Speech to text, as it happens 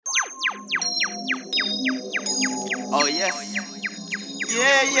Oh yes.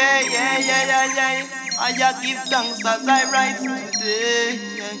 Yeah. I give thanks as I rise today.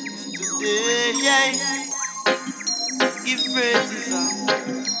 Today, yeah. Give praises.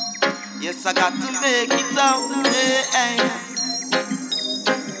 Yes, I got to make it out. Yeah.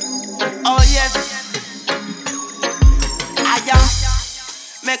 Oh yes. I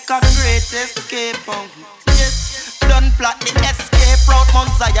make a great escape out. Yes. Done plot the escape route. Mount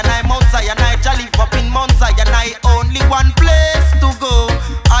Zion, Jolly up in Mount Zion. Only one place to go.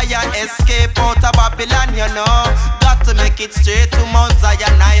 I escape out of Babylon, you know. Got to make it straight to Mount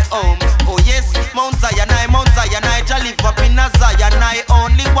Zion, home. Oh yes, Mount Zion, Jolly up in a Zion.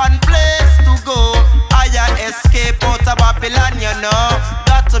 Only one place to go. I escape out of Babylon, you know.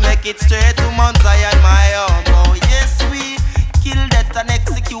 Got to make it straight to Mount Zion, my home. Oh yes, we kill death and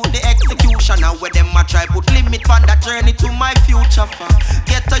execute the executioner. Where them a try put limit on that journey to my future.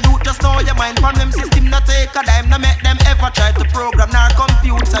 Get a youth, just know your mind from them system. Not take a dime, no make them ever try to program our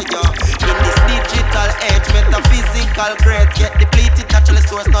computer, yo. In this digital age, metaphysical grades get depleted. Natural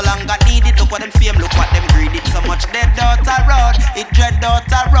source no longer needed. Look what them fame, look what them greed. It's so much dead out around, it dread out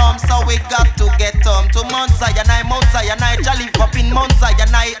around. So we got to get home to Mount Zion, Jolly up in Mount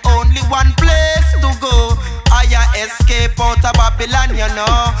Zion. Only one place to go. I escape out of Babylon, you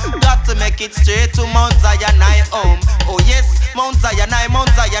know. Got to make it straight to Mount Zion, home. Oh yes, Mount Zion,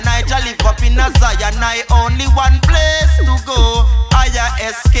 Jolly up in a Zion. Only one place to go. I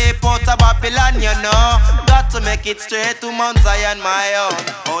escape out of Babylon, you know. Got to make it straight to Mount Zion, my own.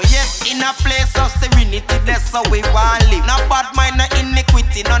 Oh yes, in a place of serenity, that's how we want live. No bad mind, no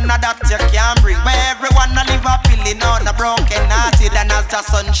iniquity, none of that you can bring. Where everyone a live a feeling on a broken hearted. And as the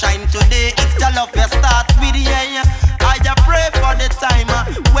sunshine today, it's the love you start with, yeah. I pray for the time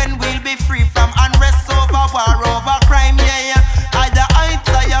when we'll be free from unrest over war, over crime, yeah. I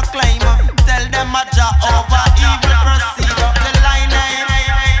climb, tell them a ja over evil, proceed up the line.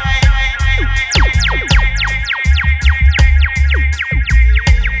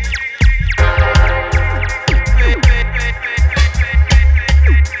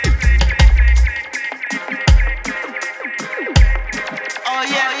 Oh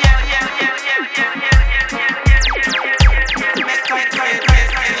yeah.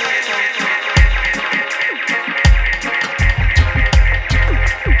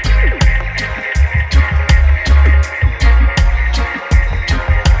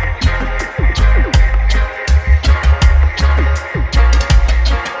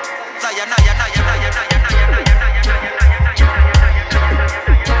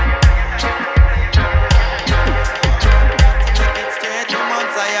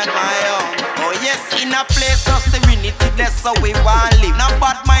 In a place of serenity, that's how we want live. No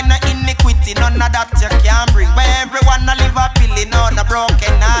bad mind, no iniquity, none of that you can bring. Where everyone a live a feeling on a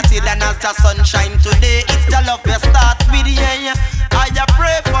broken hearted. And as the sunshine today,